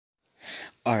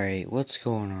Alright, what's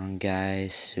going on,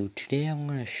 guys? So today I'm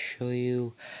going to show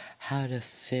you how to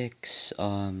fix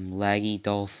laggy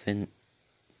Dolphin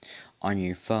on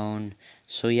your phone.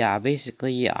 So yeah,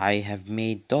 basically I have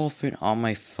made Dolphin on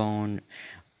my phone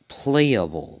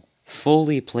playable,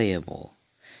 fully playable,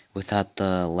 without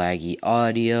the laggy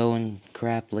audio and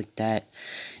crap like that.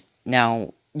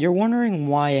 Now, you're wondering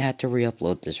why I had to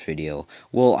re-upload this video.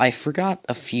 Well, I forgot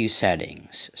a few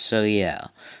settings. So yeah,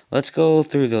 let's go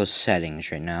through those settings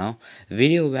right now.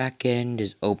 Video backend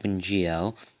is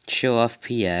OpenGL. Show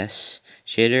FPS.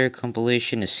 Shader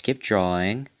compilation is skip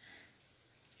drawing.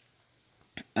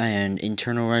 And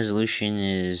internal resolution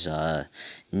is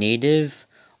native.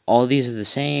 All these are the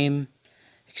same,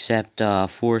 except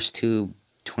force to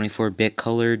 24-bit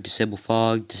color, disable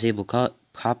fog, disable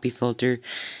copy filter,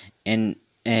 and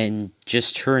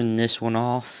just turn this one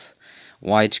off.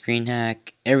 Widescreen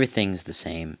hack, everything's the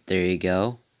same. There you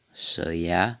go. So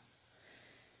yeah.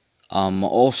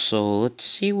 Also, let's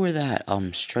see where that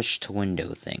stretch to window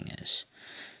thing is.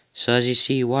 So as you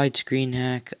see, widescreen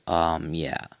hack,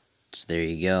 yeah. So there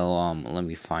you go. Let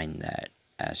me find that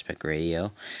aspect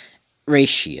ratio,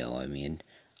 I mean.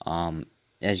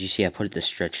 As you see, I put the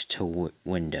stretch to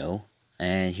window.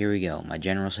 And here we go. My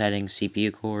general settings: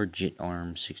 CPU core, JIT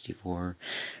ARM 64,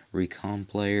 recom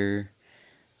player,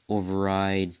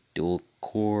 override, dual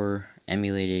core,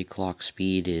 emulated clock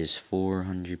speed is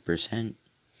 400%.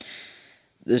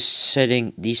 These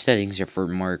settings are for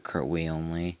Mario Kart Wii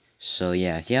only. So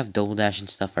yeah, if you have double dash and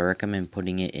stuff, I recommend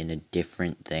putting it in a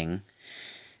different thing.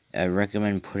 I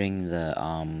recommend putting the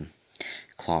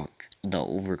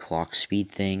overclock speed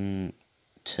thing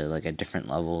to like a different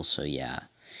level. So yeah.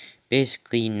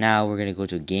 Basically, now we're gonna go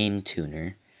to Game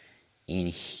Tuner, and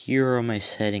here are my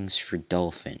settings for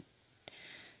Dolphin.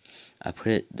 I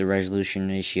put the resolution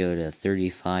ratio to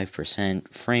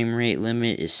 35%. Frame rate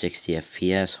limit is 60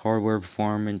 FPS. Hardware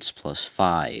performance plus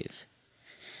 5.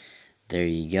 There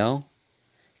you go.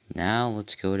 Now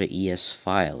let's go to ES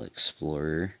File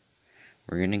Explorer.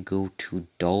 We're gonna go to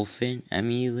Dolphin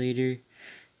Emulator,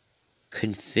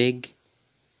 config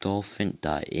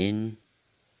dolphin.in,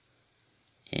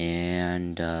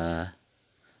 and we're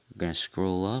gonna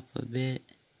scroll up a bit.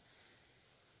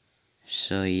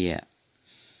 So yeah,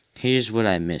 here's what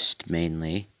I missed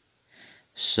mainly.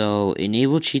 So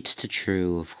enable cheats to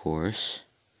true, of course,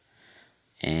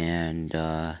 and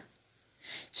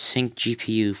sync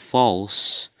GPU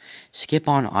false. Skip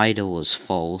on idle is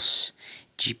false.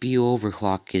 GPU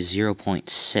overclock is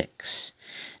 0.6.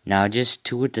 Now just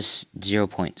do it to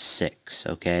 0.6,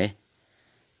 okay?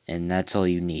 And that's all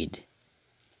you need.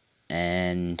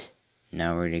 And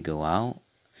now we're gonna go out.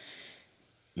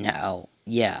 Now,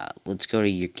 yeah, let's go to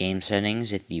your game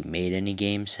settings, if you made any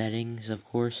game settings, of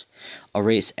course.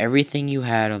 Erase everything you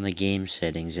had on the game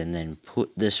settings, and then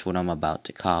put this what I'm about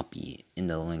to copy in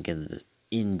the link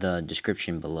in the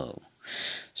description below.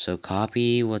 So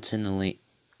copy what's in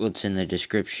the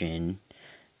description,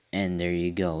 and there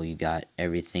you go, you got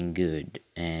everything good.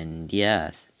 And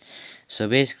yeah, so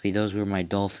basically those were my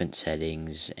Dolphin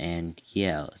settings, and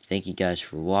yeah, thank you guys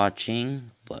for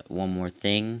watching. But one more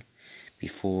thing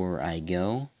before I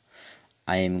go,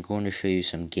 I am going to show you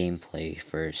some gameplay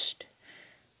first.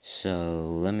 So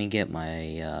let me get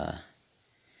my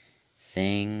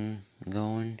thing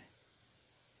going.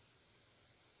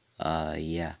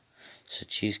 Yeah. So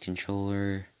choose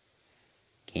controller,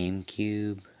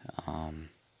 GameCube.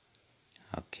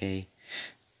 Okay.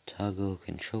 Toggle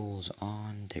controls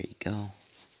on. There you go.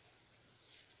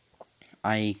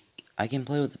 I can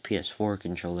play with the PS4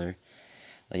 controller.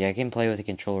 Like, I can play with the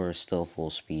controller still full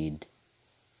speed.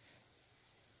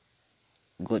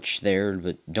 Glitch there,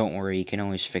 but don't worry, you can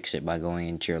always fix it by going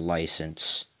into your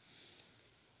license.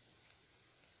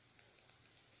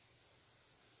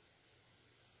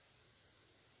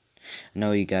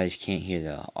 No, you guys can't hear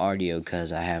the audio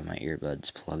because I have my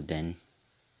earbuds plugged in.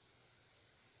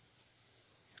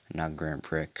 Not Grand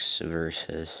Prix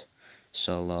versus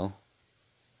Solo.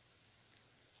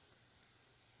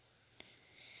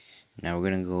 Now we're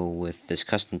going to go with this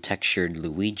custom textured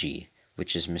Luigi,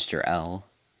 which is Mr. L.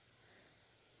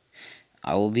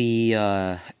 I will be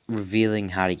revealing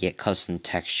how to get custom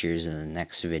textures in the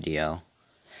next video.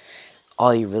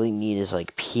 All you really need is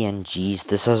like PNGs.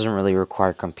 This doesn't really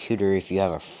require a computer if you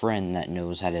have a friend that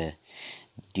knows how to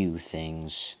do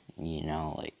things. You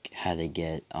know, like how to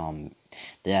get the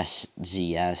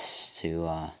SZS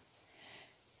to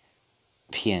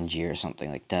PNG or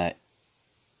something like that.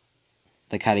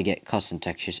 Like how to get custom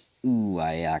textures. Ooh,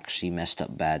 I actually messed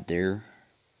up bad there.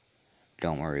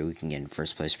 Don't worry, we can get in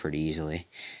first place pretty easily.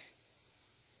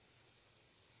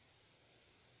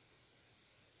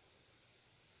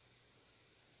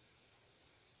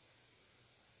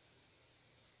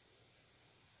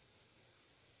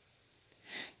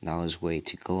 That was way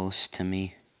too close to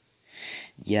me.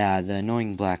 Yeah, the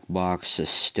annoying black box is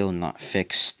still not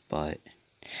fixed, but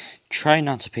try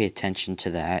not to pay attention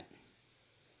to that.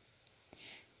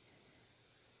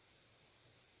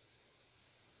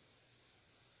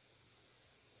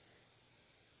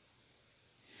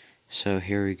 So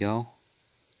here we go.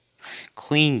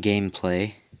 Clean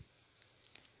gameplay.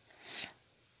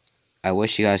 I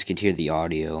wish you guys could hear the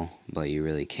audio, but you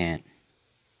really can't.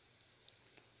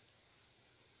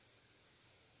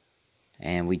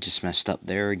 And we just messed up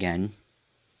there again.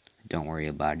 Don't worry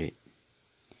about it.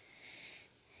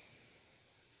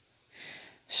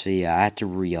 So yeah, I had to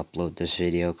re-upload this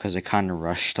video because I kind of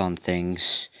rushed on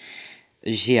things.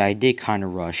 You see, I did kind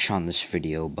of rush on this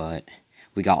video, but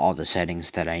we got all the settings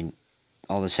that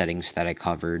I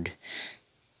covered.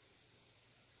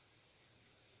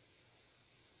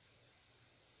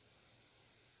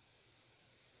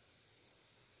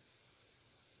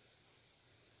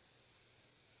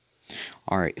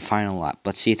 Alright, final lap.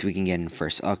 Let's see if we can get in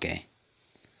first. Okay.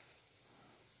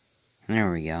 There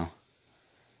we go.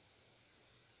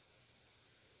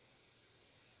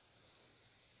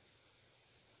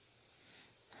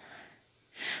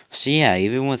 So yeah,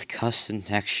 even with custom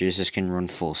textures, this can run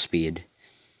full speed.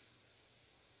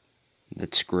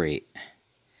 That's great.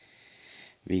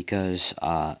 Because,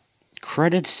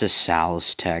 credits to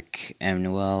Sal's Tech,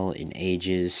 Emmanuel, and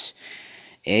Aegis.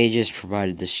 Aegis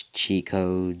provided the cheat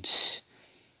codes.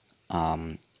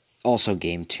 Also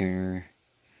Game Tuner.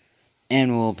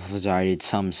 Emmanuel provided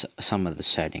some of the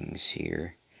settings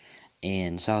here.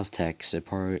 And Sal's Tech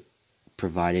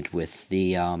provided with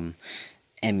the,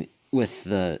 with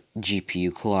the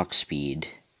GPU clock speed.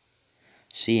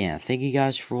 So yeah, thank you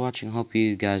guys for watching. Hope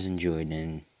you guys enjoyed,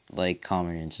 and like,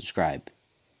 comment, and subscribe.